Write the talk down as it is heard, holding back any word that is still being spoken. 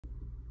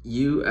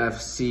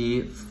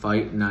UFC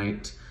Fight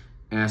Night,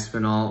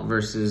 Aspinall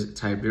versus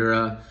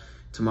Tybura.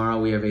 Tomorrow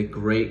we have a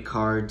great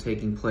card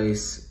taking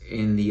place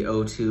in the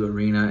O2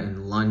 Arena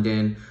in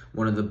London,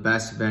 one of the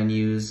best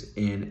venues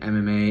in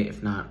MMA,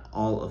 if not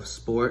all of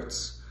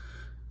sports.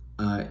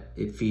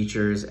 It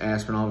features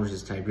Aspinall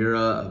versus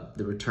Tybura,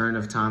 the return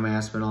of Tom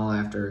Aspinall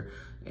after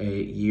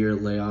a year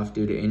layoff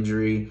due to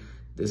injury.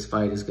 This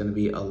fight is going to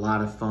be a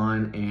lot of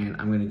fun, and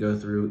I'm going to go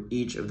through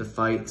each of the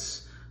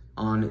fights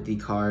on the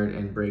card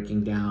and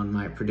breaking down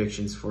my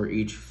predictions for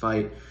each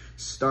fight.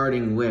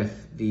 Starting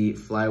with the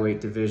flyweight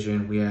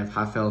division, we have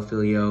Jafel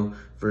Filho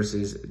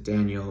versus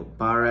Daniel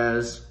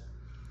Barez.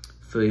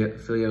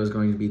 Filho is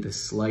going to be the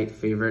slight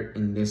favorite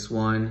in this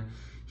one.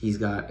 He's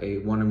got a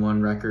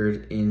 1-1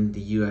 record in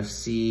the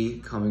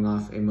UFC, coming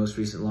off a most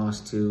recent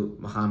loss to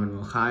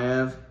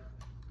Makhmud.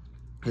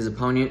 His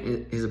opponent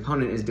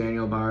is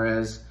Daniel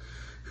Barez,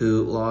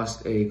 who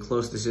lost a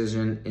close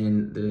decision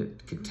in the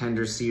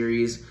Contender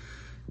Series,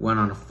 went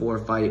on a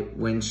 4-fight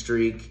win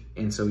streak,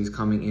 and so he's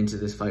coming into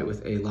this fight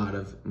with a lot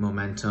of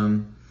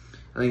momentum.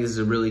 I think this is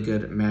a really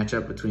good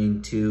matchup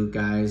between two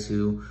guys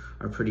who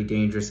are pretty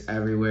dangerous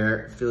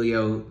everywhere.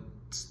 Filho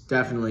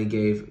definitely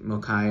gave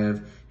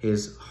Makhachev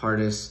his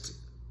hardest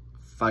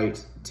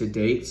fight to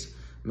date.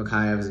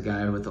 Makhachev is a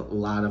guy with a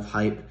lot of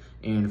hype,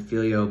 and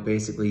Filho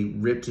basically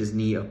ripped his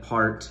knee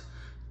apart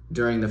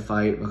during the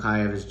fight.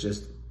 Makhachev is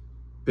just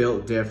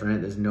built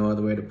different. There's no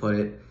other way to put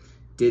it.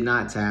 Did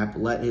not tap,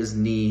 let his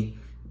knee,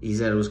 he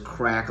said it was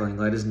crackling,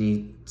 let his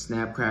knee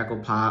snap, crackle,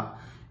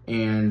 pop,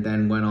 and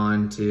then went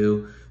on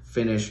to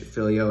finish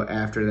Filho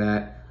after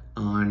that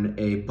on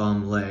a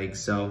bum leg.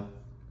 So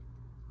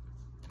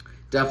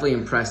definitely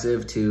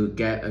impressive to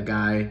get a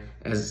guy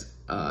as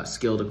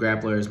skilled a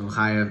grappler as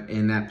Makhachev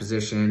in that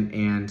position.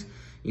 And,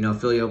 you know,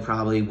 Filho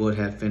probably would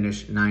have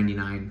finished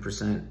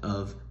 99%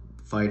 of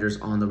fighters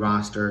on the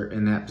roster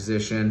in that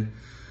position.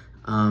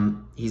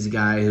 He's a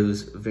guy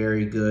who's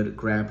very good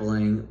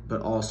grappling,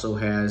 but also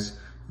has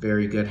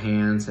very good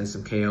hands, has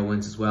some KO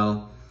wins as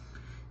well.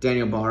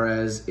 Daniel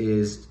Barez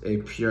is a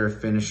pure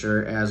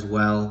finisher as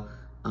well.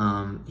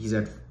 He's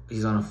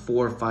on a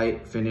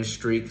 4-fight finish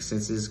streak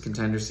since his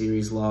Contender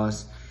Series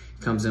loss.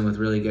 He comes in with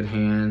really good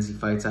hands. He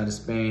fights out of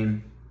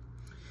Spain.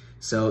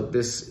 So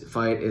this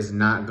fight is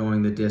not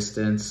going the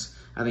distance.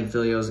 I think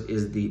Filho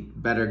is the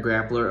better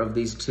grappler of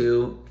these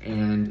two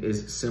and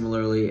is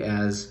similarly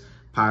as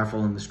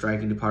powerful in the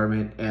striking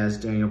department as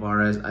Daniel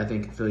Barez. I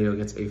think Filho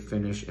gets a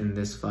finish in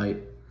this fight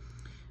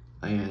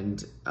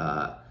and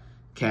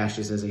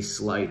cashes as a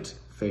slight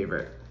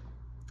favorite.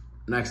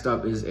 Next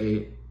up is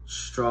a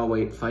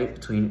strawweight fight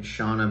between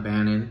Shauna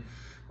Bannon,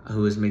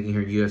 who is making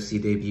her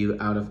UFC debut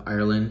out of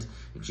Ireland,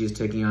 and she is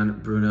taking on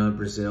Bruna,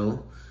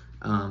 Brazil,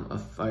 a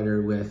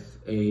fighter with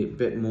a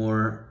bit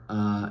more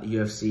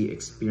UFC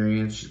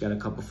experience. She's got a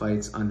couple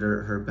fights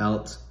under her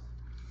belt.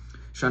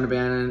 Shauna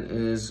Bannon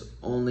has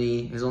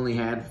only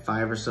had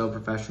 5 or so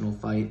professional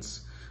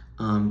fights,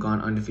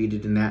 gone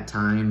undefeated in that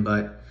time,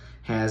 but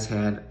has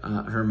had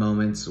her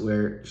moments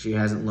where she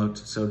hasn't looked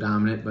so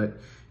dominant, but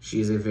she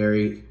is a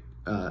very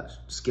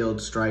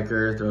skilled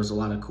striker, throws a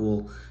lot of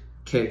cool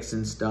kicks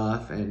and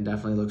stuff, and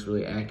definitely looks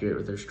really accurate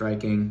with her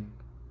striking.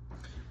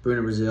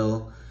 Bruna,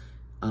 Brazil,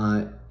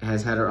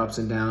 has had her ups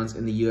and downs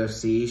in the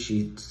UFC.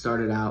 She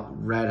started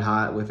out red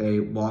hot with a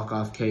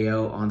walk-off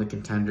KO on the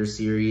Contender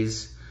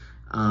Series,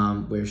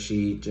 where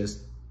she just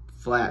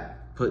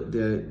flat put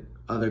the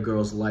other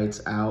girl's lights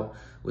out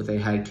with a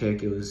head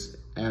kick. It was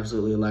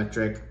absolutely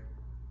electric.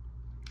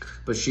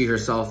 But she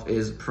herself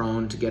is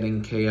prone to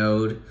getting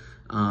KO'd.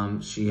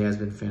 She has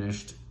been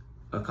finished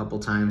a couple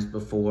times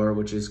before,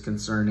 which is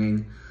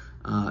concerning.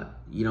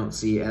 You don't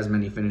see as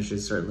many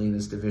finishes, certainly in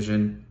this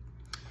division.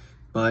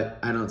 But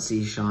I don't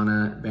see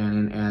Shauna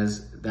Bannon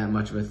as that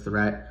much of a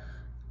threat,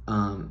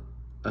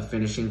 a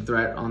finishing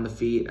threat on the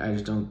feet. I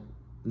just don't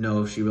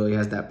know if she really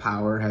has that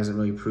power, hasn't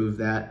really proved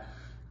that.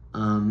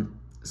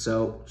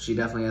 So she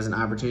definitely has an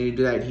opportunity to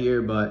do that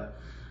here, but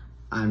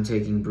I'm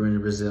taking Bruna,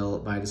 Brazil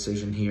by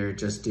decision here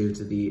just due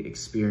to the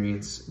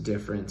experience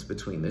difference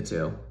between the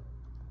two.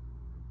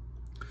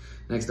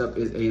 Next up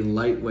is a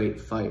lightweight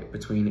fight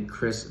between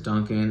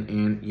Duncan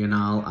and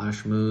Yanal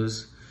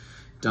Ashmouz.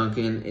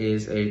 Duncan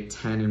is a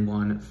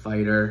 10-1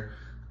 fighter.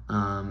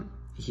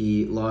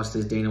 He lost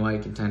his Dana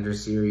White Contender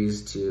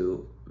Series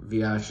to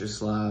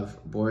Vyacheslav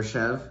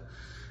Borshev.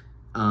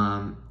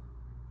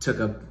 Took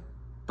a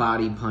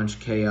body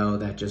punch KO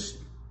that just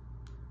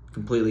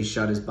completely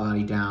shut his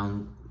body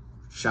down,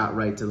 shot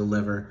right to the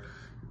liver.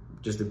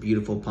 Just a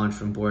beautiful punch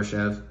from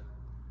Borshev.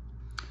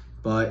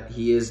 But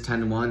he is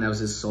 10-1. That was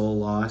his sole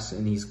loss,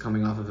 and he's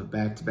coming off of a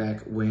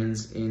back-to-back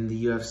wins in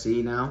the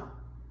UFC now.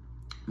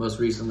 Most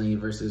recently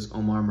versus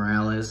Omar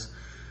Morales.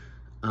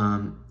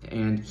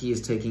 And he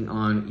is taking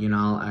on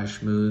Yanal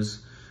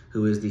Ashmouz,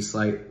 who is the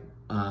slight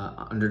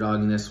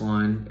underdog in this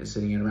one, is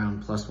sitting at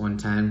around plus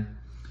 110.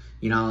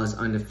 Yanal is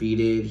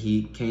undefeated.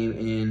 He came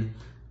in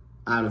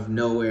out of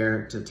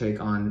nowhere to take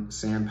on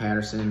Sam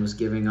Patterson, was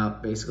giving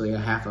up basically a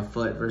half a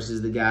foot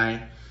versus the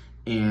guy,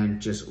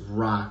 and just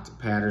rocked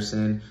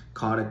Patterson,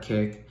 caught a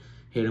kick,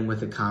 hit him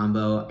with a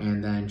combo,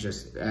 and then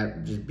just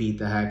beat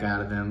the heck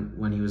out of him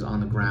when he was on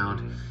the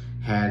ground.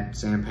 Had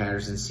Sam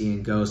Patterson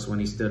seeing ghosts when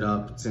he stood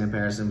up. Sam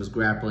Patterson was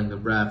grappling the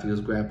ref. He was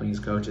grappling his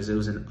coaches. It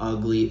was an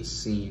ugly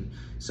scene.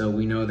 So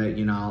we know that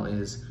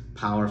Yanal is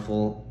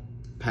powerful,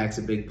 packs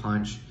a big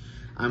punch.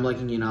 I'm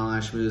liking Yanal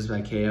Ashmouz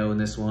by KO in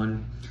this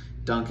one.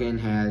 Duncan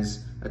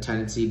has a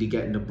tendency to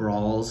get into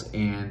brawls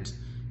and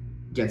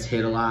gets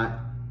hit a lot.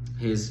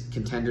 His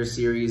Contender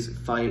Series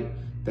fight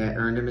that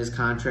earned him his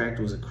contract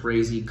was a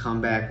crazy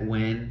comeback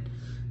win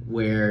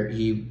where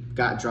he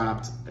got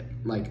dropped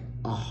like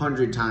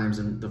 100 times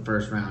in the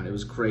first round. It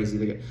was crazy.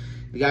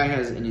 The guy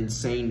has an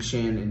insane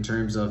chin in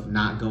terms of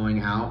not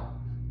going out,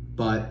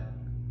 but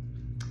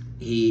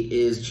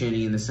he is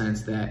chinny in the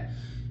sense that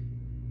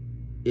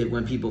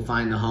when people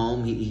find the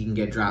home, he can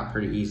get dropped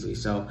pretty easily.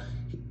 So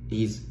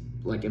he's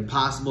like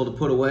impossible to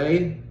put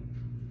away,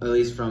 at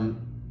least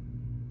from,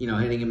 you know,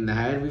 hitting him in the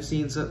head we've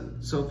seen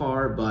so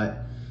far,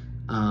 but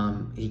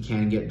he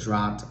can get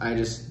dropped. I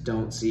just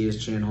don't see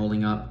his chin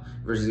holding up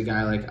versus a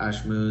guy like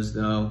Ashmouz,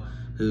 though,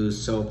 who's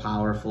so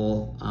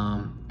powerful.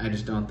 I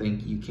just don't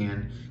think you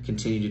can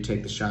continue to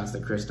take the shots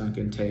that Chris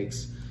Duncan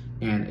takes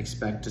and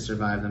expect to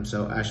survive them.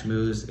 So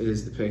Ashmouz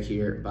is the pick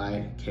here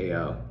by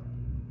KO.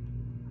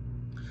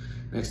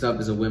 Next up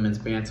is a women's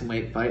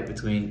bantamweight fight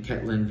between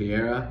Ketlen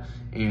Vieira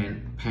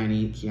and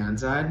Pannie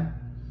Kianzad.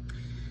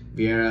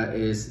 Vieira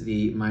is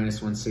the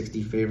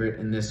 -160 favorite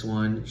in this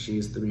one. She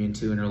is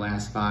 3-2 in her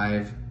last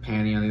 5.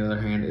 Pannie, on the other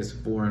hand, is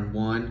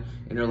 4-1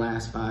 in her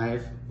last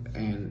 5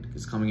 and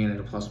is coming in at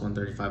a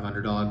 +135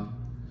 underdog.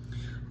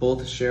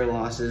 Both share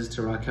losses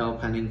to Raquel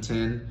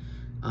Pennington.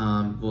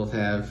 Both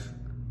have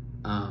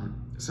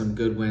some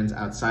good wins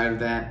outside of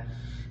that.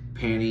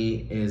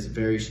 Pannie is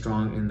very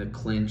strong in the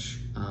clinch.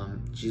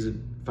 She's a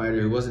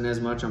fighter who wasn't as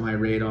much on my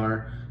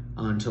radar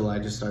until I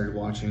just started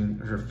watching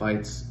her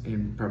fights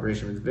in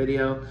preparation for the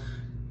video,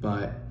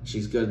 but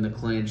she's good in the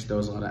clinch,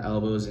 throws a lot of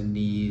elbows and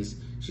knees.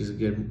 She's a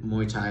good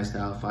Muay Thai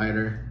style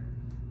fighter.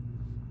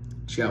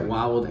 She got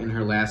wobbled in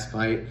her last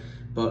fight,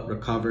 but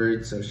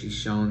recovered, so she's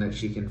shown that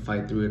she can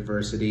fight through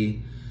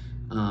adversity.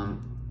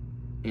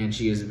 And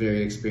she is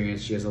very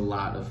experienced. She has a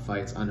lot of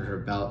fights under her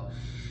belt.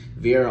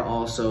 Vieira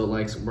also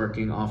likes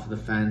working off the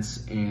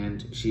fence,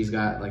 and she's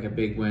got like a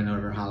big win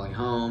over Holly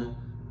Holm,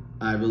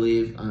 I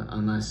believe,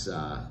 unless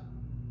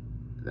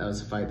that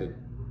was a fight that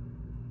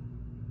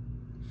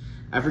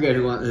I forget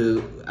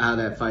how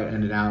that fight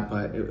ended out,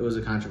 but it was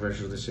a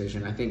controversial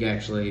decision. I think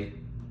actually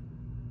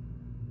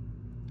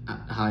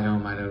Holly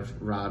Holm might have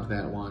robbed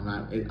that one.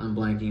 I'm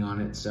blanking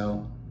on it,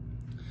 so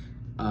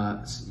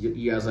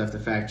you guys will have to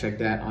fact check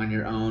that on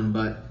your own.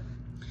 But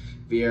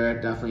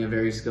Vieira, definitely a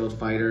very skilled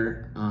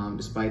fighter.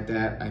 Despite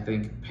that, I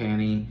think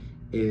Pannie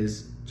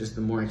is just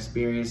the more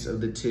experienced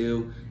of the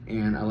two,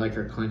 and I like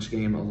her clinch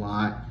game a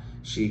lot.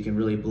 She can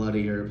really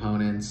bloody her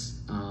opponents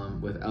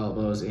with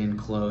elbows in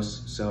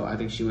close. So I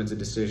think she wins a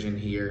decision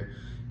here,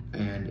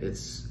 and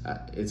it's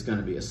going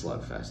to be a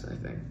slugfest, I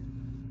think.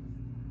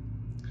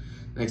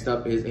 Next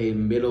up is a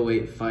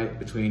middleweight fight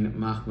between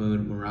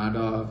Makhmud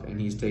Muradov, and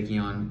he's taking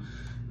on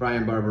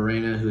Bryan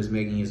Barbarena, who is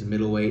making his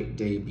middleweight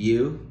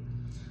debut.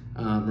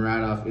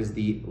 Muradov is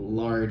the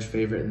large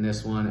favorite in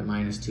this one at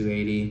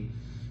 -280.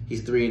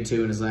 He's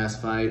 3-2 in his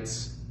last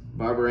fights.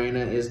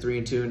 Barbarena is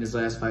 3-2 in his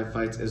last 5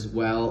 fights as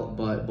well,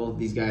 but both of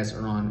these guys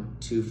are on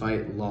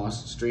 2-fight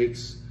loss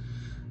streaks.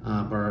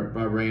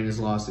 Barbarena's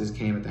losses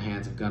came at the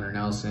hands of Gunnar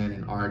Nelson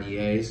and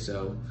RDA,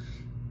 so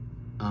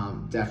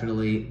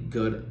definitely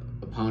good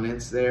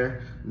opponents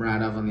there.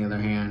 Muradov, on the other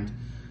hand,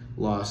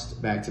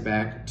 lost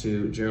back-to-back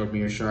to Gerald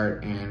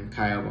Mearshart and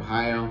Kyle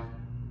Ohio.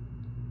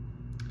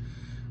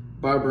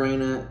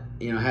 Barbarena,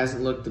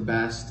 hasn't looked the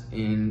best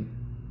in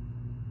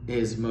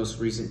his most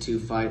recent 2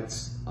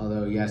 fights,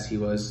 although yes, he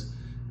was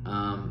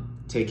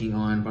taking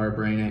on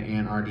Barbarena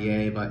and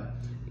RDA, but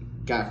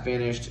got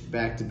finished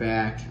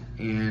back-to-back,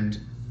 and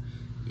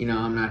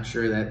I'm not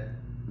sure that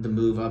the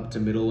move up to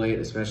middleweight,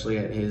 especially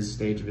at his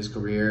stage of his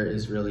career,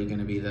 is really going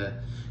to be the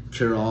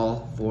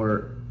cure-all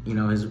for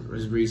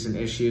his recent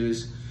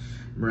issues.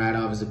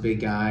 Muradov is a big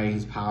guy,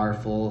 he's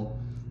powerful.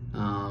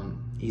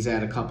 He's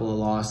had a couple of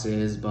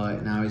losses,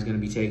 but now he's going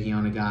to be taking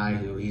on a guy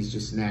who he's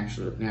just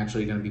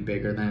naturally going to be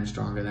bigger than,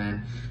 stronger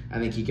than. I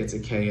think he gets a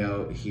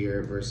KO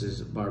here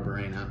versus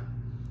Barbarena.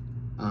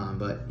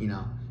 But,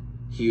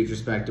 huge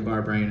respect to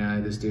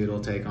Barbarena. This dude will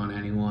take on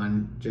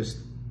anyone, just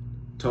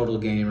total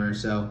gamer.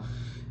 So,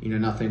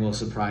 nothing will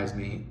surprise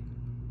me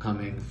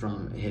coming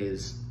from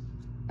his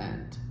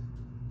end.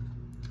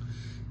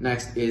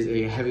 Next is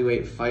a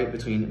heavyweight fight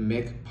between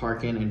Mick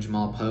Parkin and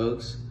Jamal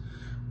Pogues.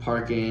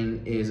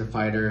 Parkin is a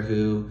fighter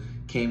who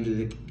came to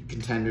the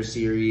Contender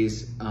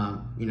Series,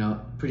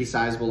 pretty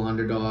sizable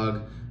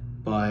underdog,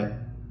 but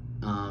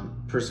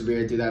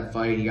persevered through that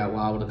fight. He got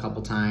wobbled a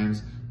couple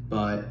times,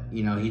 but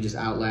he just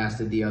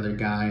outlasted the other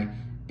guy,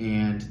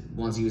 and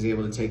once he was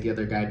able to take the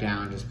other guy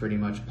down, just pretty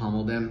much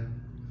pummeled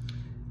him.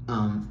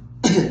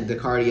 The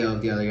cardio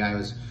of the other guy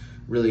was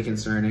really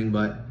concerning,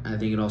 but I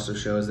think it also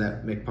shows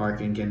that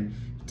Parkin can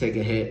take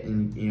a hit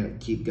and, you know,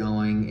 keep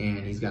going,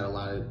 and he's got a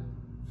lot of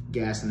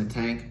gas in the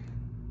tank.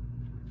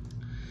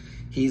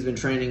 He's been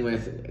training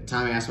with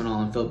Tommy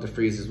Aspinall and Philip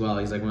DeFries as well.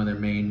 He's like one of their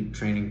main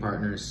training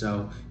partners,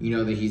 so you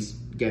know that he's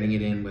getting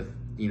it in with,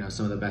 you know,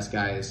 some of the best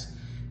guys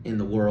in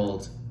the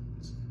world,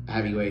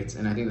 heavyweights,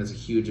 and I think that's a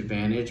huge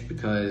advantage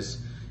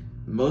because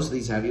most of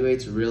these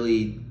heavyweights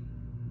really,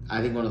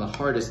 I think one of the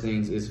hardest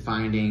things is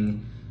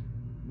finding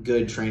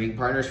good training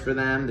partners for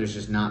them. There's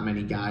just not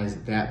many guys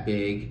that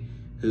big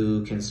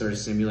who can sort of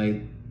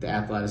simulate the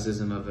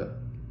athleticism of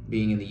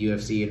being in the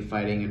UFC and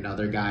fighting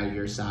another guy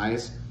your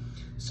size.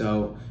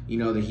 So you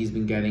know that he's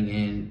been getting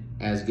in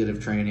as good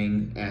of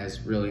training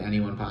as really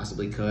anyone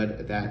possibly could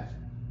at that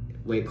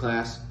weight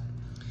class.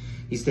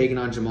 He's taking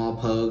on Jamal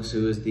Pogues,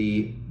 who is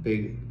the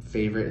big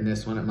favorite in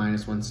this one at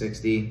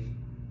 -160.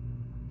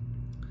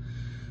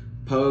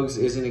 Pogues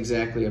isn't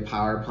exactly a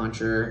power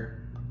puncher,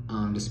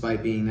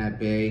 despite being that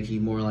big. He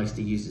more likes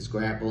to use his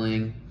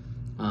grappling,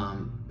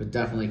 but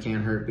definitely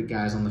can't hurt big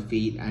guys on the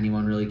feet.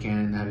 Anyone really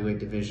can in the heavyweight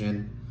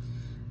division.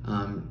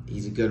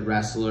 He's a good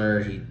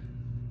wrestler. He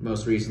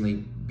most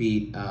recently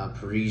beat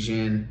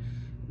Parisian,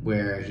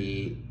 where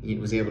he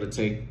was able to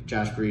take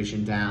Josh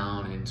Parisian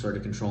down and sort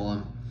of control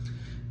him.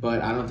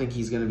 But I don't think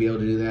he's going to be able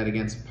to do that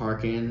against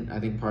Parkin. I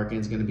think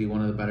Parkin's going to be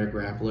one of the better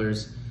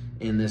grapplers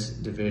in this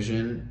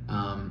division.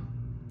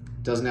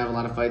 Doesn't have a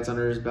lot of fights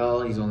under his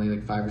belt. He's only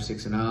like 5 or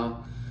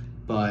 6-0.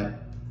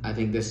 But I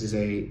think this is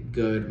a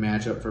good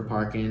matchup for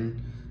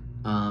Parkin,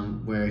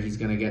 where he's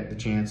going to get the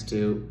chance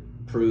to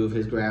prove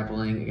his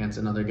grappling against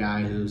another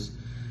guy who's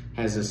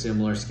has a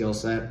similar skill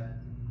set.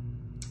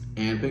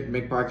 And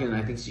Parkin,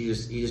 I think he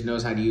just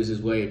knows how to use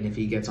his weight, and if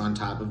he gets on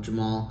top of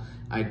Jamal,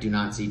 I do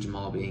not see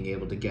Jamal being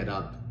able to get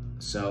up.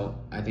 So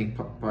I think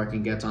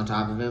Parkin gets on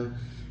top of him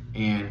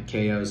and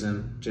KOs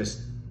him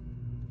just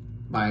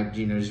by,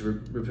 you know, just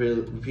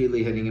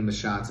repeatedly hitting him with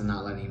shots and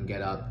not letting him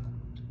get up.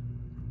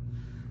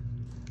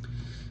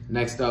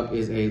 Next up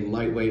is a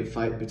lightweight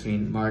fight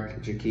between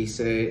Marc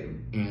Diakese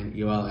and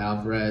Yoel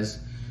Alvarez.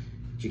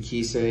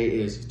 Diakese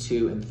is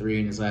 2-3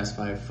 in his last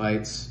 5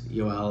 fights.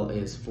 Yoel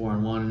is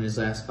 4-1 in his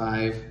last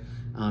 5.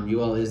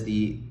 Yoel is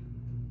the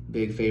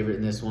big favorite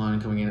in this one,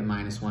 coming in at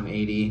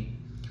 -180.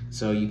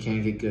 So you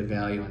can get good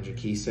value on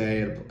Diakese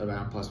at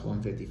around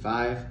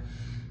 +155.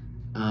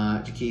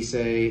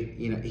 Diakese,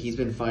 you know, he's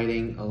been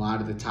fighting a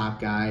lot of the top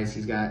guys.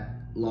 He's got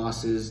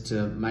losses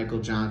to Michael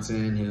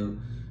Johnson, who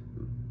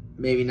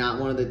maybe not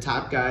one of the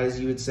top guys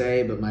you would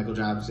say, but Michael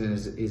Johnson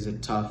is a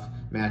tough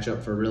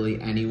matchup for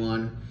really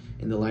anyone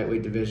in the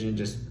lightweight division,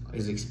 just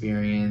his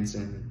experience,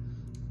 and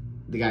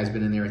the guy's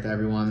been in there with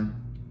everyone,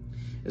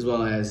 as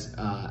well as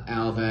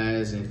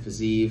Alvarez and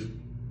Fiziev.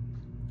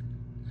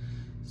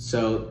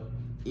 So,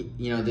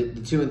 you know, the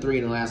 2-3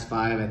 in the last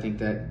 5, I think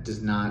that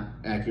does not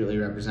accurately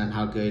represent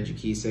how good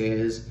Diakese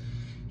is.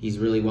 He's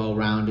really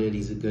well-rounded.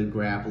 He's a good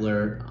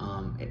grappler.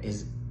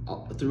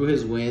 Through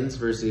his wins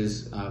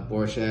versus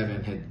Borshev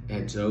and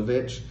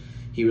Hedzovic,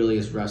 he really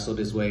has wrestled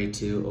his way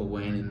to a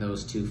win in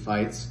those 2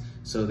 fights.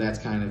 So that's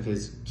kind of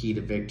his key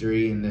to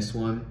victory in this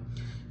one.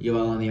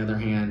 Yoel, on the other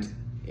hand,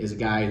 is a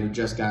guy who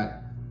just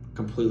got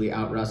completely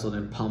out-wrestled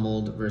and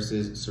pummeled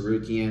versus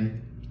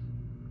Sarukian.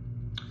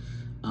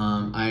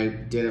 I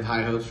did have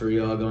high hopes for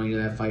Yoel going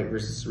into that fight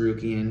versus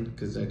Sarukian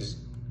because I just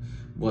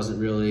wasn't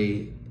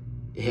really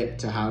hip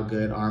to how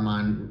good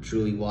Arman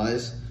truly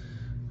was.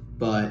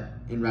 But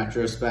in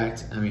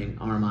retrospect, I mean,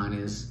 Arman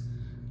is,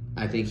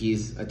 I think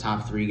he's a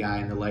top 3 guy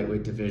in the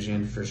lightweight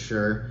division for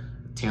sure.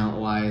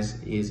 Talent-wise,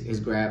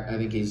 I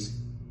think his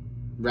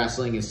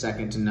wrestling is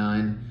second to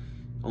none,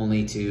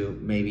 only to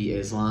maybe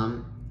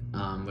Islam,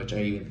 which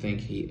I even think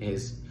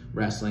his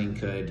wrestling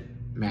could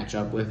match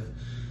up with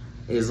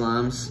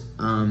Islam's.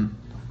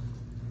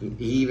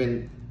 He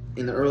even,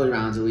 in the early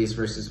rounds at least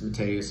versus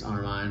Mateusz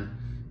Arman,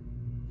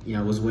 you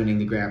know, was winning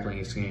the grappling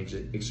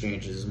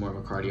exchanges is more of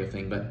a cardio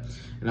thing, but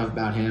enough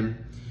about him.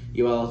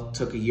 Yoel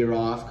took a year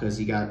off because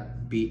he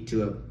got beat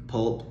to a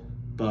pulp,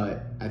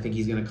 but I think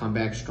he's going to come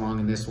back strong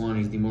in this one.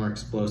 He's the more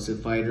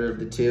explosive fighter of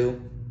the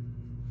 2.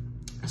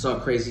 I saw a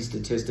crazy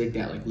statistic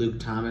that like Luke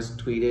Thomas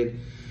tweeted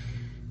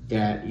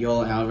that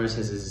Yoel Alvarez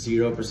has a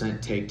 0%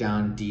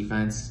 takedown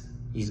defense.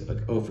 He's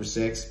like 0 for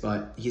 6,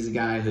 but he's a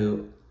guy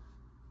who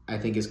I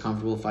think is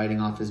comfortable fighting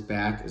off his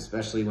back,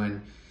 especially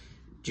when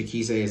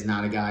Diakese is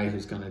not a guy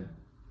who's going to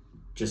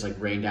just like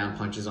rain down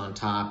punches on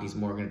top. He's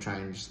more going to try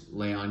and just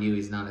lay on you.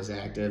 He's not as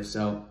active.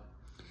 So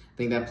I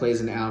think that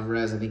plays into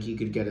Alvarez. I think he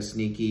could get a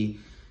sneaky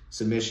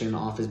submission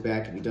off his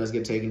back if he does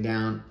get taken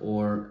down,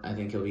 or I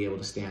think he'll be able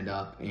to stand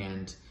up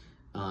and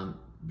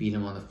beat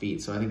him on the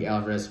feet. So I think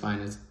Alvarez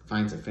finds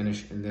a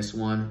finish in this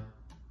one.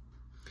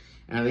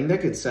 And I think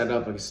that could set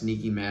up like a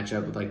sneaky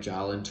matchup with like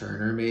Jalen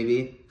Turner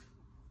maybe.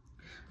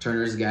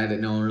 Turner's a guy that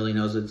no one really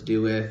knows what to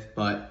do with,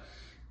 but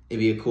it'd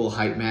be a cool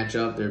height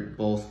matchup. They're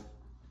both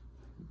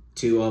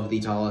 2 of the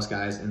tallest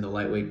guys in the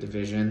lightweight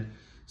division.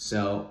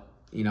 So,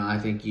 you know, I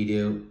think you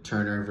do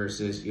Turner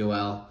versus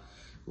Yoel.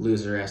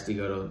 Loser has to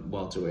go to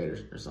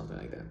welterweight or something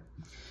like that.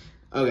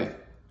 Okay,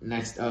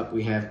 next up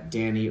we have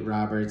Danny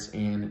Roberts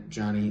and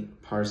Jonny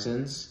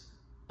Parsons.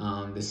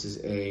 This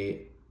is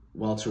a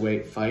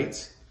welterweight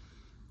fight.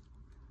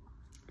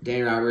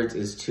 Danny Roberts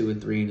is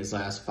 2-3 in his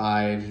last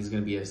 5. He's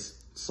going to be a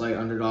slight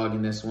underdog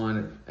in this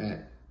one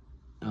at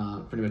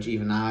pretty much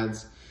even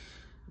odds.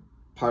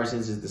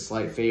 Parsons is the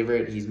slight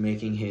favorite. He's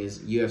making his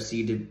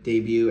UFC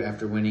debut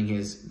after winning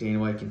his Dana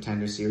White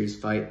Contender Series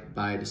fight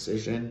by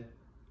decision.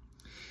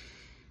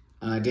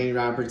 Danny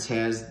Roberts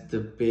has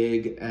the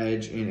big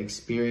edge in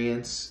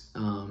experience.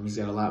 He's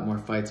got a lot more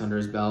fights under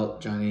his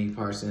belt. Jonny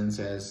Parsons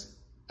has,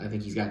 I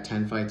think he's got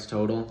 10 fights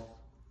total.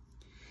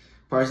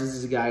 Parsons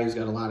is a guy who's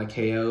got a lot of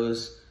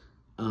KOs,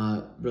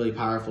 really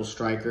powerful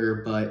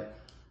striker, but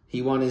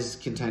he won his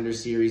Contender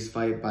Series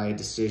fight by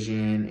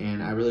decision,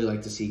 and I really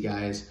like to see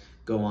guys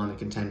go on the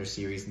Contender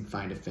Series and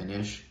find a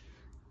finish,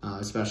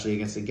 especially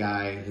against a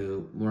guy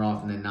who, more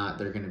often than not,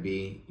 they're going to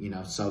be, you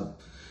know,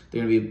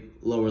 they're going to be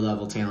lower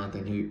level talent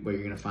than what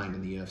you're going to find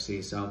in the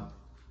UFC. So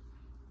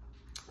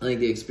I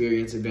think the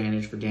experience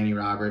advantage for Danny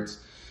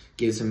Roberts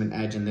gives him an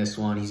edge in this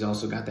one. He's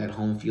also got that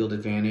home field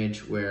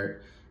advantage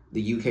where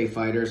the UK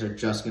fighters are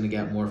just going to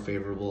get more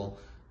favorable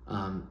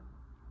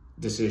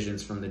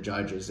decisions from the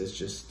judges. It's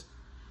just,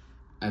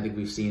 I think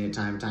we've seen it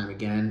time and time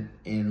again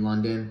in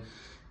London.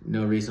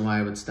 No reason why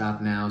I would stop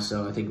now,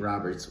 so I think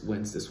Roberts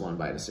wins this one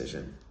by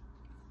decision.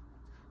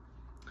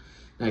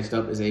 Next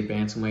up is a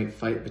bantamweight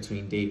fight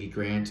between Davey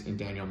Grant and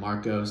Daniel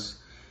Marcos.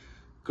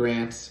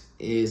 Grant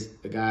is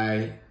a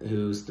guy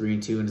who's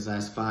 3-2 in his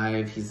last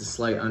 5. He's the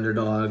slight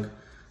underdog,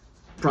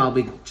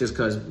 probably just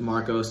because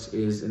Marcos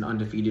is an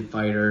undefeated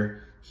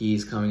fighter.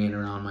 He's coming in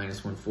around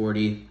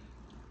 -140.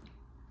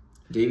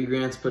 Davey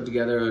Grant's put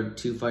together a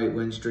 2-fight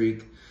win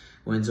streak,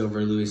 wins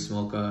over Luis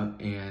Smolka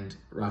and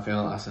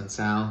Rafael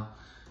Assunção.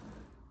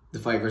 The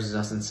fight versus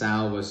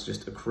Assunção was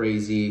just a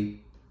crazy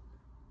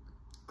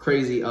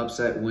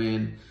upset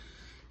win.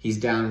 He's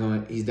down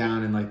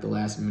in like the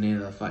last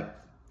minute of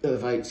the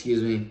fight,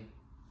 excuse me.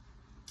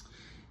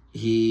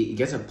 He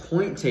gets a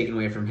point taken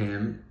away from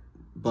him,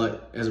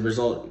 but as a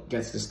result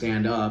gets to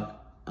stand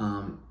up,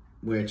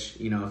 which,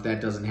 you know, if that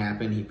doesn't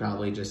happen, he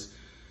probably just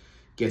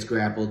gets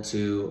grappled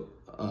to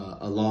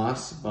a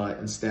loss, but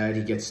instead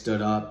he gets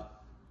stood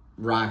up,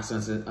 rocks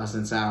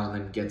Assunção, and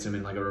then gets him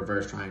in like a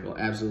reverse triangle.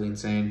 Absolutely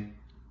insane.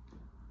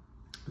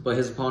 But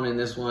his opponent in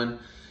this one,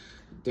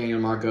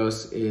 Daniel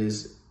Marcos,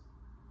 is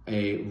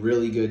a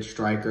really good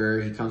striker.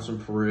 He comes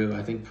from Peru.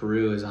 I think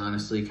Peru is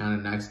honestly kind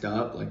of next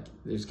up. Like,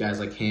 there's guys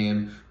like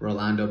him.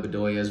 Rolando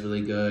Bedoya is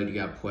really good. You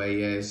got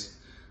Puelles,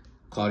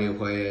 Claudio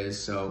Puelles.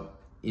 So,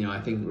 you know, I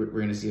think we're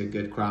going to see a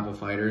good crop of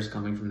fighters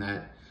coming from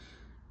that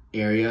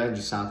area,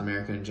 just South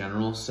America in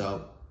general.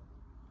 So,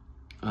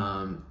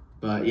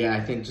 but yeah,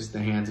 I think just the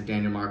hands of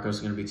Daniel Marcos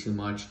are going to be too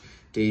much.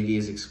 Davey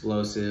is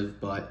explosive,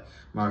 but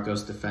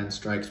Marcos defends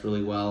strikes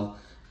really well,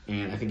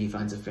 and I think he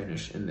finds a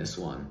finish in this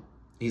one.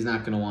 He's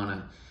not going to want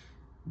to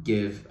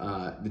give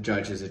the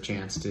judges a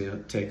chance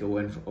to take a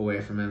win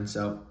away from him,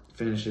 so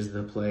finishes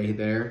the play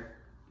there.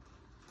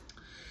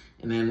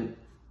 And then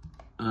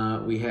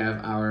we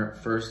have our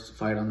first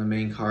fight on the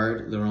main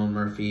card, Lerone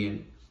Murphy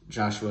and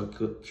Joshua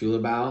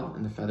Culibao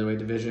in the featherweight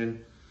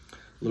division.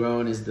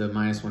 Lerone is the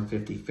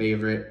 -150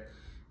 favorite.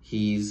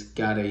 He's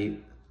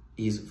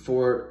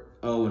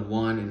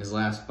 4-0-1 in his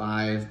last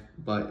 5,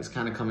 but is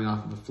kind of coming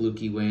off of a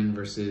fluky win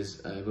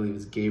versus, I believe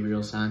it's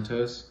Gabriel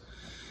Santos.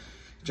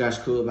 Josh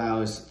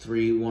Culibao is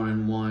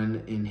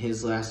 3-1-1 in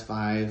his last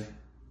 5.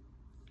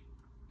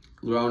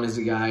 Lerone is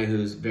a guy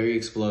who's very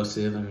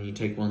explosive. I mean, you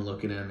take one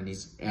look at him and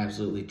he's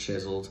absolutely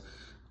chiseled.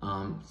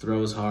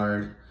 Throws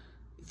hard,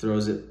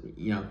 throws it,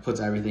 you know, puts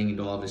everything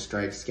into all of his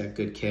strikes. He's got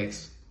good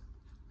kicks.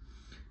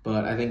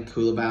 But I think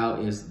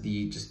Culibao is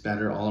the just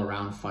better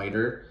all-around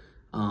fighter.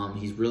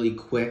 He's really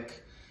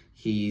quick.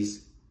 It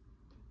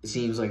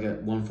seems like a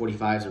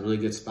 145 is a really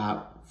good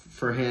spot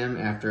for him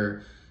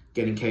after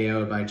getting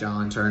KO'd by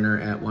John Turner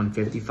at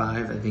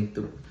 155. I think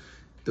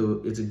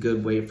it's a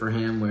good weight for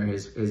him where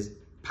his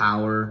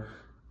power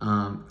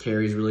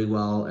carries really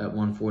well at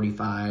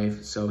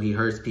 145. So he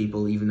hurts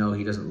people even though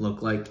he doesn't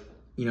look like,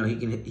 you know,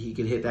 he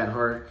can hit that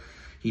hard.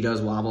 He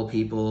does wobble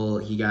people.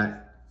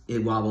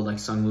 It wobbled like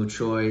Sungwoo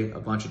Choi a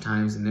bunch of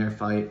times in their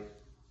fight.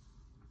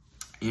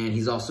 And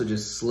he's also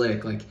just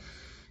slick. Like,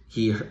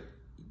 he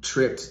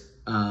tripped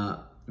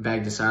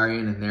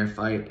Bagdasarian in their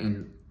fight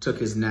and took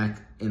his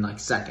neck in like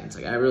seconds.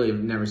 Like, I really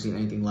have never seen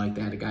anything like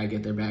that. A guy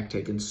get their back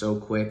taken so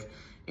quick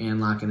and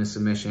lock in a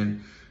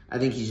submission. I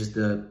think he's just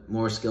the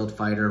more skilled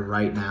fighter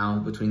right now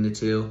between the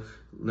two.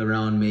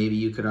 Lerone, maybe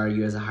you could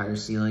argue, has a higher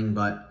ceiling,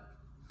 but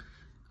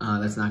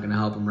that's not going to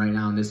help him right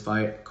now in this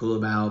fight.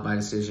 Culibao by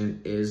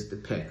decision is the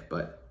pick,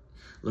 but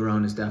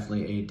Lerone is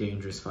definitely a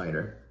dangerous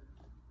fighter.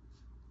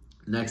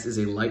 Next is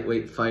a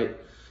lightweight fight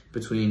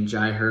between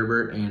Jai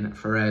Herbert and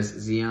Fares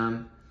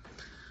Ziam.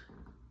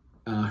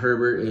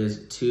 Herbert is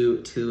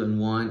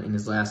 2-1 in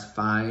his last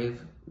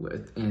 5,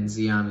 and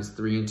Ziam is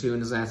 3-2 in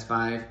his last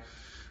 5.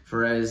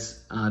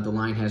 Fares, the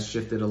line has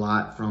shifted a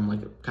lot from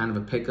like kind of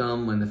a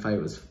pick'em when the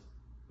fight was,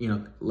 you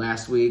know,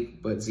 last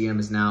week, but Ziam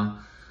is now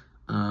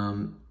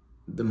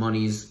The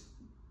money's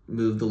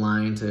moved the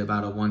line to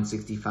about a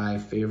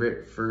 165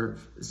 favorite for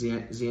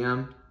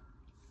Ziam.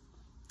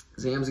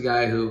 Ziam's a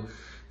guy who,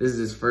 this is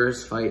his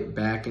first fight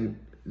back in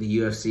the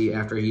UFC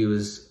after he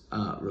was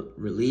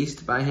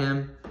released by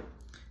him.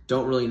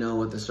 Don't really know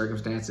what the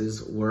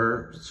circumstances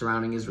were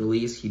surrounding his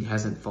release. He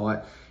hasn't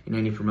fought in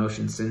any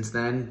promotion since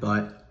then,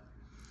 but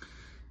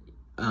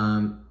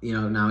you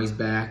know, now he's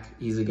back.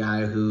 He's a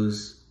guy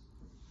who's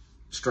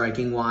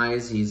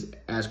striking-wise, he's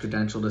as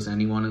credentialed as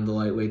anyone in the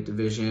lightweight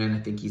division. I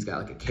think he's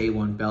got like a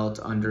K1 belt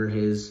under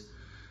his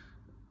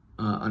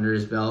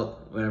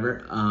belt,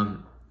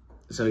 whatever.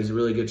 So he's a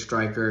really good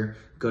striker,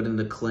 good in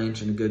the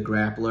clinch, and a good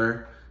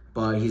grappler.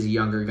 But he's a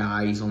younger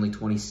guy. He's only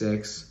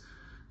 26.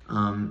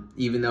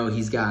 Even though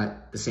he's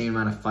got the same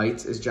amount of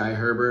fights as Jai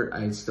Herbert,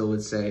 I still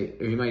would say,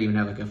 or he might even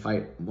have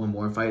like one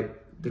more fight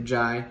than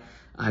Jai.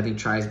 I think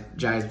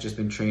Jai's just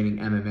been training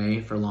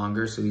MMA for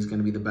longer, so he's going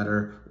to be the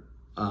better,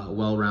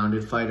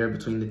 well-rounded fighter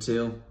between the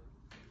two.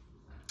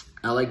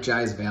 I like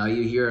Jai's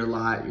value here a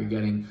lot. You're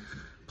getting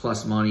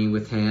plus money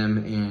with him,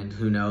 and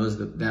who knows,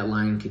 that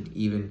line could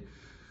even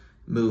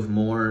move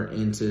more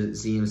into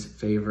Ziam's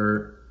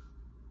favor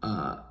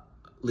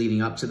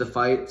leading up to the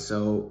fight.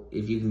 So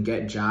if you can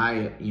get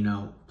Jai at, you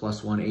know,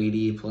 plus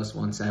 180, plus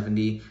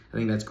 170, I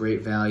think that's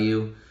great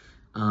value.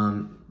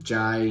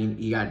 Jai,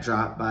 he got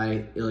dropped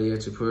by Ilia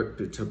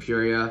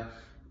Topuria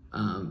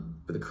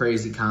with a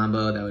crazy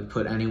combo that would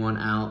put anyone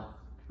out.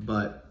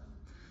 But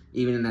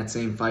even in that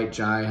same fight,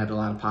 Jai had a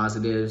lot of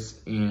positives,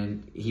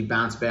 and he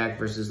bounced back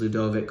versus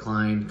Ludovic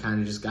Klein,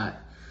 kind of just got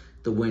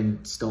the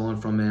win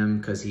stolen from him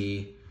because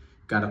he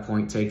got a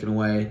point taken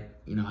away.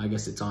 You know, I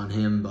guess it's on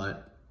him,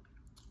 but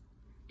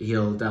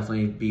he'll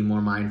definitely be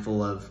more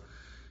mindful of,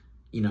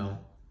 you know,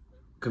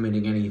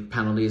 committing any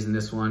penalties in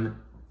this one,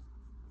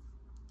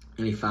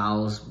 any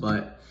fouls.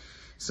 But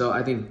so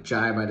I think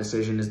Jai by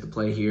decision is the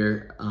play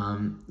here.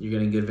 You're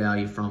getting good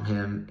value from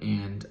him,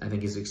 and I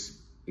think his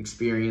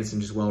experience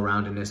and just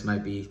well-roundedness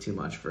might be too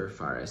much for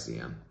Fares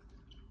Ziam.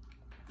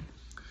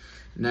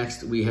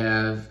 Next, we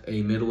have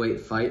a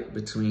middleweight fight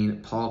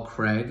between Paul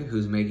Craig,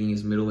 who's making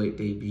his middleweight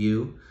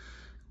debut.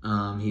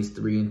 He's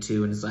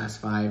 3-2 in his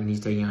last 5, and he's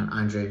taking on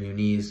Andre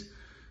Muniz,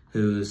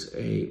 who's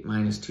a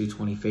minus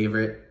 220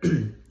 favorite.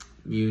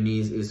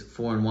 Muniz is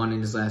 4-1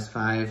 in his last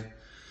 5.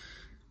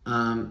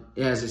 Yeah,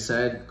 as I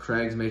said,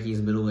 Craig's making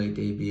his middleweight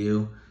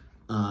debut.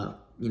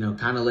 You know,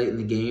 kind of late in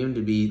the game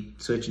to be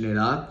switching it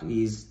up.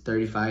 He's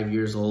 35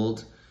 years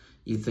old.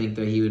 You'd think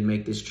that he would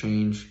make this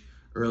change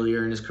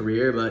earlier in his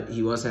career, but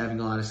he was having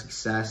a lot of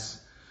success.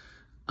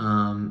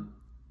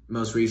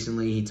 Most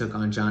recently, he took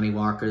on Johnny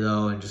Walker,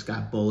 though, and just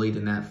got bullied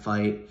in that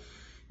fight.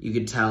 You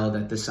could tell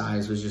that the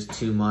size was just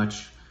too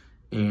much,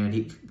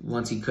 and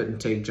once he couldn't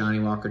take Johnny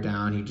Walker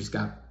down, he just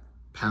got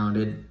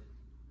pounded.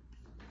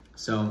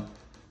 So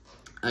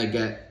I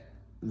get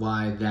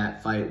why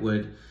that fight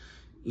would,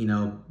 you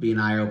know, be an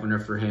eye-opener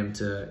for him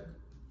to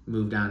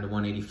move down to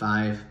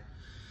 185.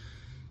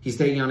 He's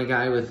taking on a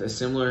guy with a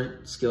similar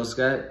skill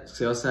set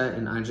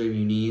and Andre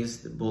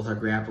Muniz. Both are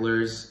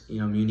grapplers. You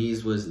know,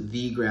 Muniz was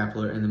the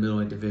grappler in the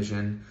middleweight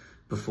division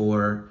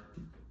before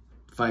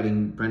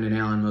fighting Brendan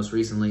Allen most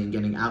recently and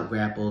getting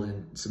out-grappled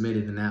and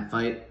submitted in that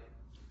fight.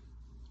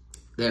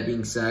 That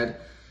being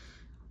said,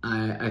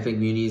 I think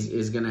Muniz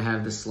is going to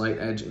have the slight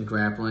edge in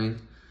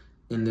grappling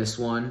in this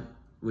one,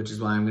 which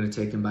is why I'm going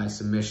to take him by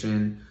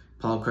submission.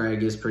 Paul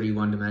Craig is pretty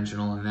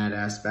one-dimensional in that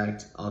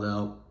aspect,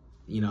 although,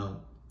 you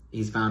know,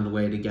 he's found a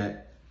way to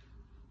get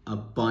a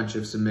bunch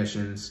of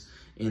submissions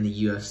in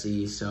the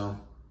UFC. So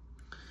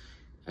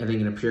I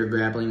think in a pure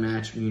grappling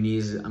match,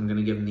 Muniz, I'm going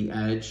to give him the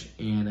edge,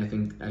 and I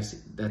think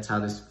that's how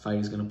this fight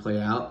is going to play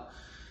out.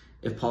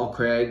 If Paul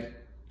Craig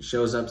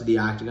shows up to the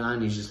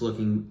octagon, he's just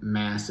looking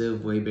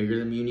massive, way bigger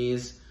than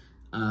Muniz,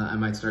 I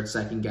might start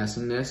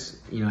second-guessing this.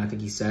 You know, I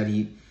think he said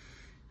in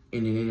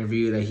an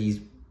interview that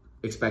he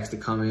expects to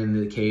come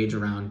into the cage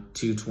around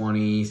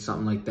 220,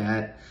 something like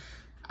that.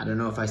 I don't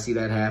know if I see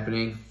that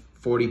happening.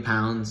 40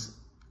 pounds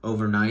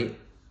overnight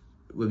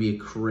would be a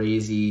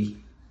crazy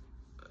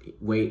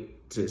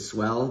weight to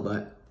swell,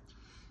 but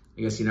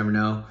I guess you never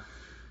know.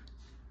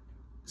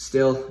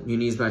 Still,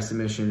 Muniz by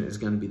submission is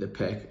going to be the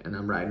pick, and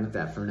I'm riding with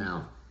that for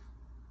now.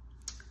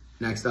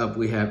 Next up,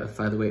 we have a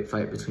featherweight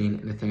fight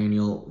between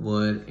Nathaniel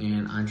Wood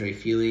and Andre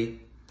Fili.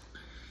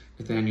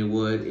 Nathaniel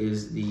Wood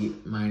is the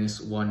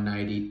minus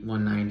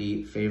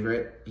 190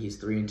 favorite.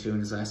 He's 3-2 in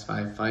his last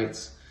 5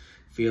 fights.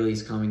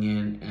 Fili's coming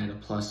in at a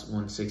plus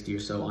 160 or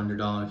so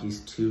underdog.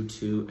 He's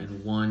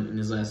 2-2-1 in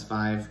his last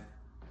 5.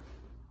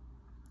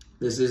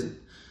 This is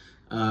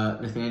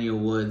Nathaniel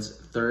Wood's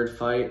 3rd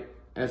fight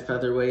at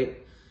featherweight.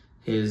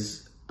 He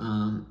was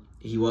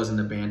in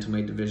the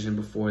bantamweight division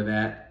before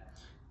that,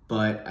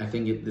 but I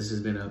think this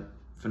has been a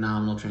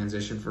phenomenal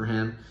transition for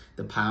him.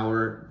 The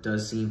power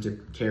does seem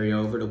to carry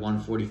over to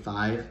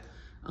 145.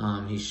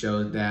 He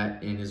showed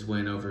that in his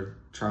win over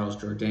Charles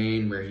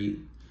Jourdain, where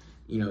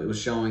it was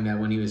showing that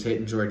when he was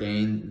hitting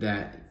Jourdain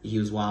that he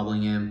was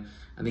wobbling him.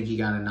 I think he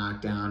got a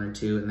knockdown or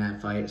 2 in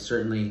that fight.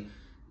 Certainly,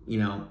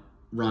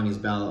 rung his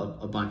bell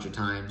a bunch of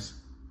times.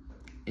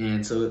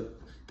 And so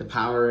the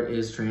power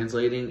is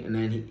translating, and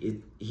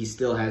then he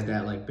still has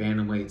that like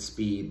bantamweight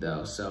speed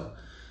though. So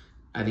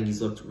I think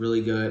he's looked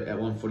really good at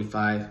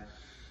 145.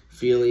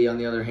 Filho, on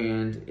the other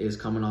hand, is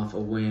coming off a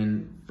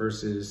win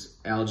versus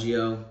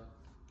Algio.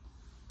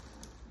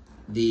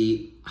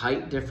 The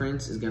height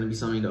difference is going to be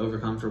something to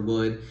overcome for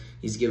Wood.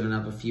 He's given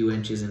up a few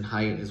inches in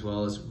height as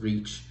well as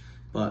reach,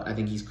 but I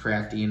think he's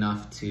crafty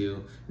enough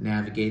to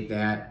navigate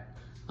that.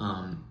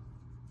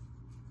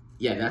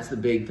 Yeah, that's the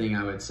big thing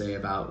I would say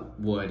about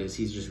Wood, is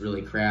he's just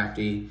really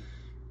crafty.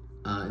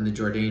 In the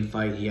Jourdain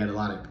fight, he had a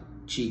lot of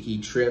cheeky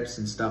trips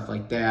and stuff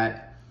like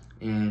that.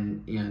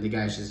 And, you know, the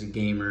guy's just a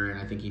gamer, and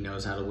I think he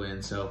knows how to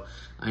win. So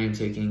I am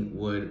taking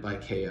Wood by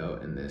KO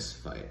in this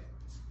fight.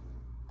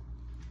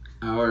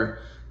 Our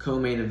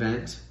co-main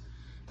event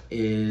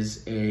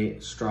is a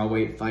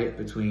strawweight fight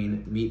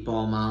between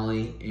Meatball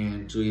Molly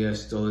and Julia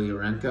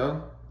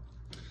Stolyarenko.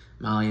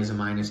 Molly is a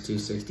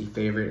 -260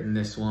 favorite in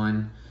this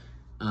one,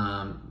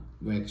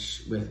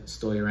 which with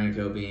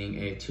Stolyarenko being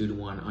a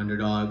 2-to-1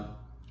 underdog.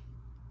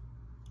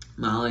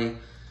 Molly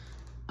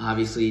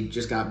obviously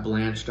just got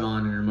blanched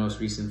on in her most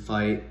recent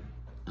fight.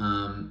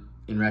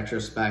 In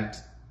retrospect,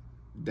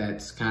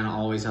 that's kind of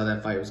always how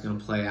that fight was going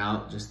to play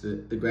out. Just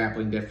the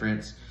grappling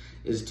difference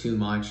is too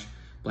much.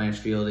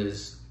 Blanchfield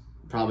is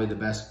probably the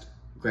best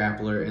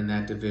grappler in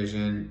that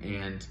division,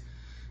 and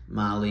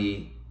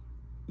Molly,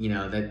 you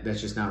know,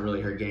 that's just not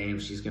really her game.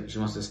 She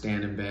wants to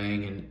stand and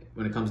bang, and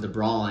when it comes to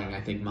brawling,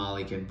 I think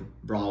Molly can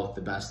brawl with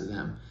the best of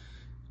them.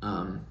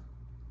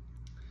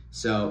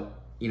 So,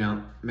 you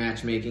know,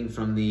 matchmaking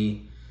from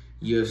the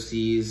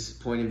UFC's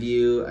point of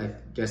view, I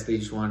guess they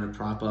just wanted to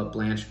prop up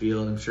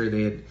Blanchfield. I'm sure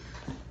they had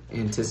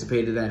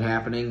anticipated that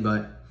happening,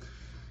 but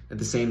at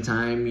the same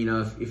time, you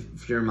know,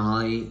 if you're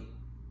Molly,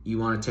 you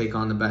want to take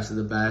on the best of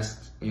the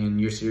best, and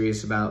you're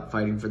serious about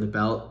fighting for the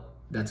belt,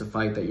 that's a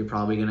fight that you're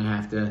probably going to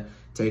have to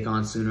take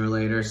on sooner or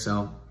later.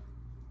 So,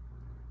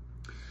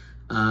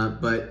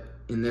 but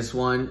in this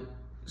one,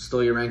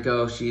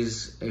 Stolyarenko,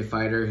 she's a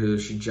fighter who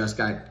she just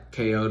got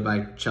KO'd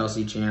by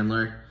Chelsea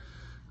Chandler.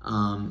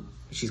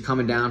 She's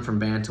coming down from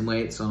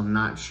bantamweight, so I'm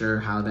not sure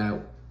how that...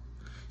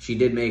 She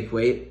did make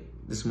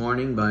weight this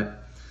morning,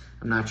 but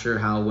I'm not sure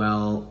how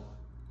well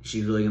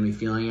she's really going to be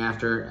feeling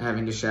after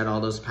having to shed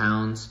all those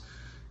pounds.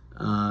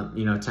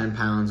 You know, 10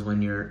 pounds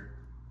when you're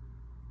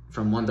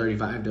from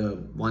 135 to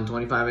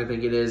 125, I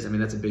think it is. I mean,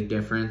 that's a big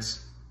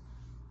difference.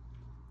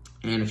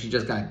 And if she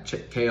just got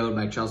KO'd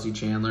by Chelsea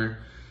Chandler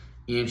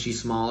and she's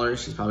smaller,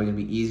 she's probably going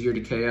to be easier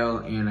to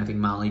KO, and I think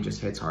Molly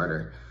just hits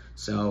harder.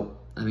 So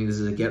I think this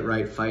is a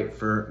get-right fight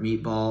for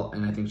Meatball,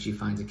 and I think she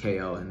finds a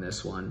KO in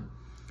this one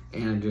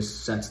and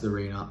just sets the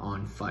arena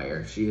on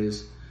fire. She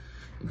is,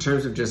 in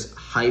terms of just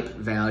hype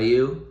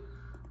value,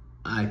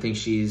 I think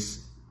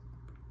she's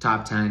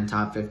top 10,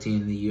 top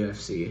 15 in the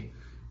UFC,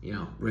 you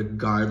know,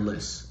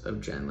 regardless of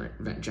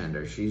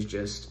gender. She's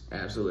just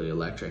absolutely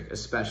electric,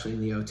 especially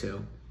in the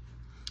O2.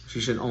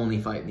 She should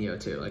only fight in the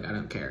O2. Like, I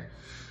don't care.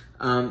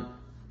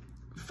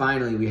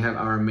 Finally, we have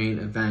our main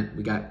event.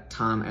 We got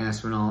Tom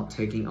Aspinall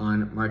taking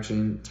on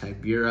Marcin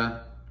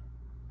Tybura.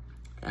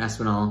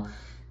 Aspinall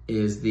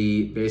is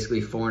the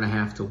basically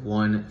 4.5 to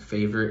 1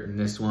 favorite in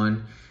this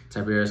one.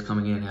 Tybura is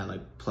coming in at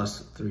like plus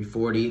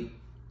 340.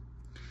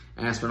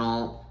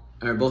 Aspinall,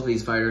 or both of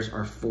these fighters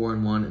are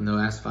 4-1 in the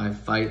last 5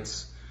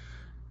 fights.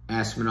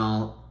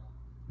 Aspinall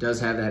does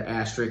have that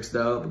asterisk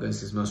though, because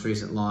his most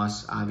recent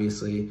loss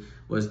obviously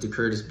was to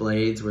Curtis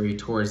Blades, where he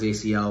tore his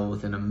ACL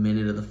within a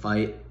minute of the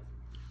fight.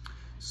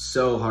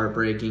 So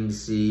heartbreaking to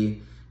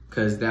see,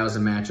 because that was a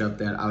matchup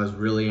that I was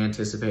really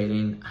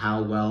anticipating.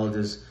 How well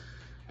does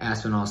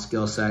Aspinall's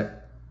skill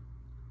set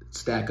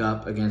stack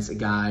up against a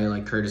guy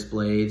like Curtis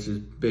Blades, who's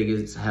big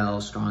as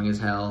hell, strong as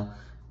hell,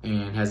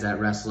 and has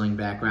that wrestling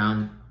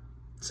background?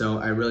 So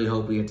I really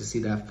hope we get to see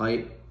that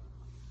fight.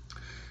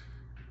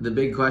 The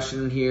big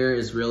question here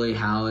is really,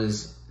 how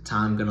is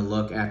Tom going to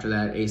look after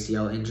that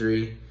ACL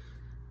injury?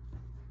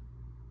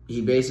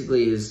 He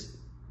basically is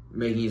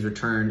making his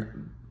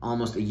return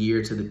almost a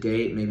year to the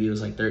date. Maybe it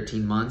was like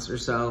 13 months or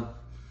so,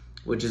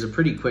 which is a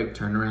pretty quick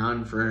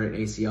turnaround for an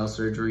ACL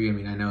surgery. I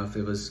mean, I know if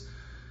it was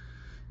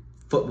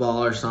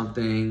football or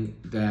something,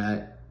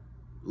 that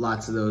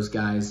lots of those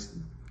guys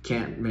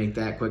can't make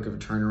that quick of a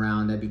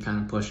turnaround. That'd be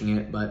kind of pushing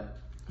it, but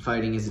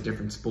fighting is a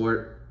different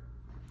sport.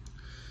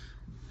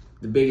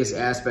 The biggest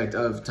aspect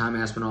of Tom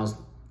Aspinall's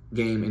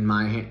game in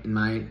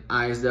my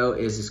eyes, though,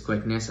 is his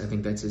quickness. I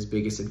think that's his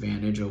biggest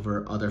advantage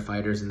over other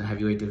fighters in the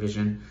heavyweight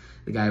division.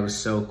 The guy was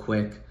so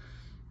quick,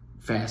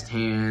 fast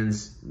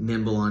hands,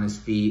 nimble on his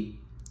feet,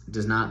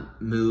 does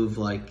not move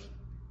like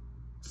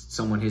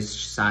someone his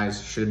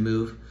size should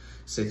move,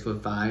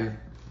 6'5",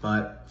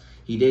 but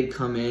he did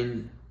come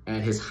in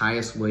at his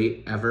highest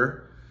weight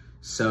ever.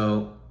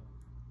 So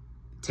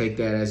take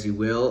that as you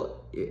will.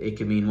 It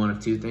can mean one of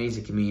two things.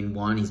 It can mean,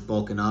 one, he's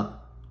bulking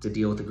up to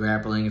deal with the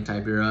grappling of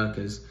Tybura,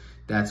 because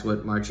that's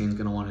what Marcin's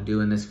going to want to do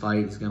in this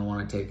fight. He's going to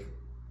want to take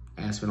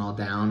Aspinall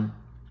down.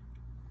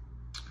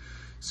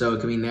 So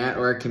it can mean that,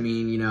 or it can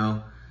mean, you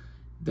know,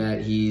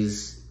 that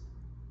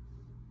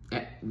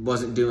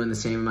wasn't doing the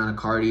same amount of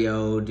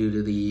cardio due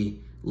to the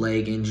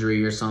leg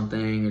injury or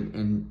something,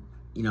 and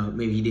you know,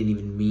 maybe he didn't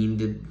even mean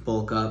to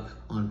bulk up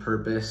on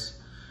purpose,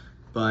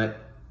 but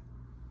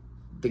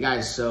the guy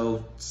is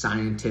so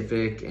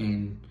scientific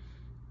and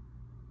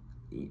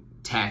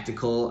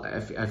tactical.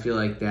 I feel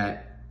like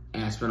that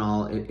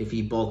Aspinall, if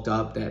he bulked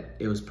up, that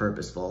it was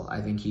purposeful.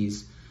 I think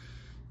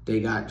they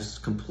got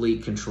just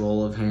complete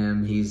control of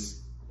him. His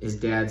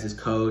dad's his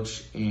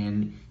coach,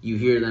 and you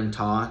hear them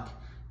talk,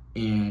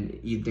 and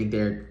you'd think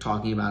they're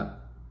talking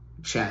about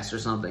chess or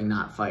something,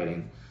 not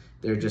fighting.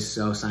 They're just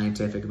so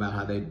scientific about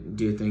how they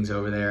do things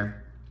over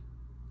there.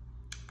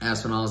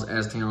 Aspinall's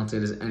as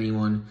talented as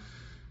anyone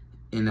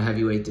in the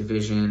heavyweight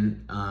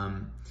division.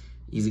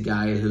 He's a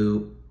guy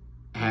who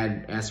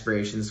had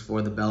aspirations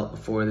for the belt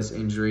before this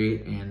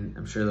injury, and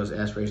I'm sure those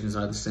aspirations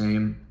are the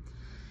same.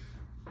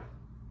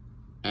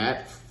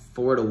 At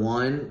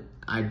 4-1,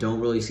 I don't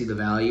really see the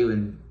value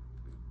in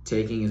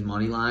taking his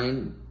money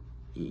line.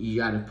 You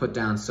got to put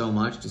down so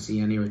much to see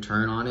any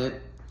return on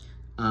it.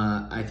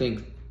 I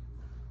think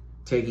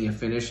taking a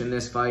finish in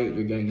this fight,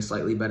 you're getting a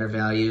slightly better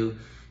value.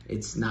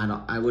 It's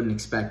not, I wouldn't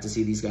expect to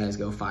see these guys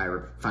go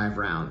five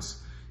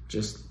rounds.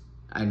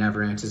 I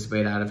never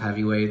anticipate out of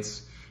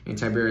heavyweights. And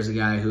Tybura is a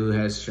guy who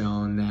has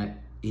shown that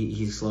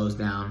he slows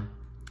down.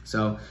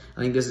 So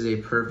I think this is a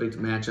perfect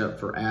matchup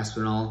for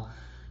Aspinall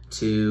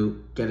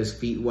to get his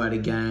feet wet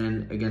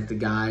again against a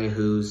guy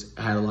who's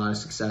had a lot of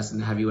success in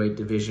the heavyweight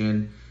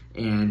division,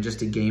 and just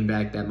to gain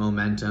back that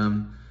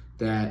momentum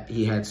that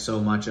he had so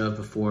much of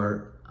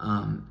before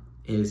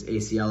his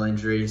ACL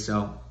injury.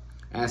 So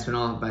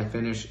Aspinall by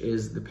finish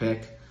is the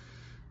pick,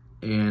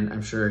 and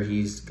I'm sure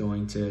he's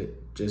going to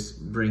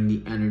just bring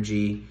the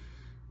energy.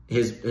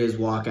 His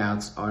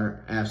walkouts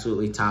are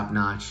absolutely top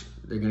notch.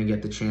 They're going to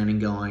get the chanting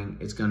going.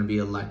 It's going to be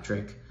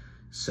electric.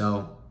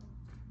 So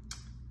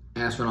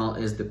Aspinall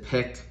is the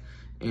pick,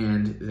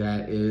 and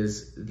that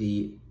is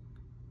the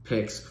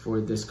picks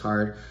for this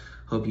card.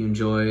 Hope you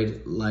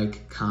enjoyed.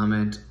 Like,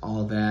 comment,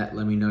 all that.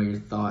 Let me know your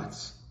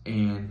thoughts,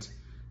 and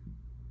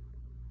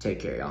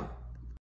take care, y'all.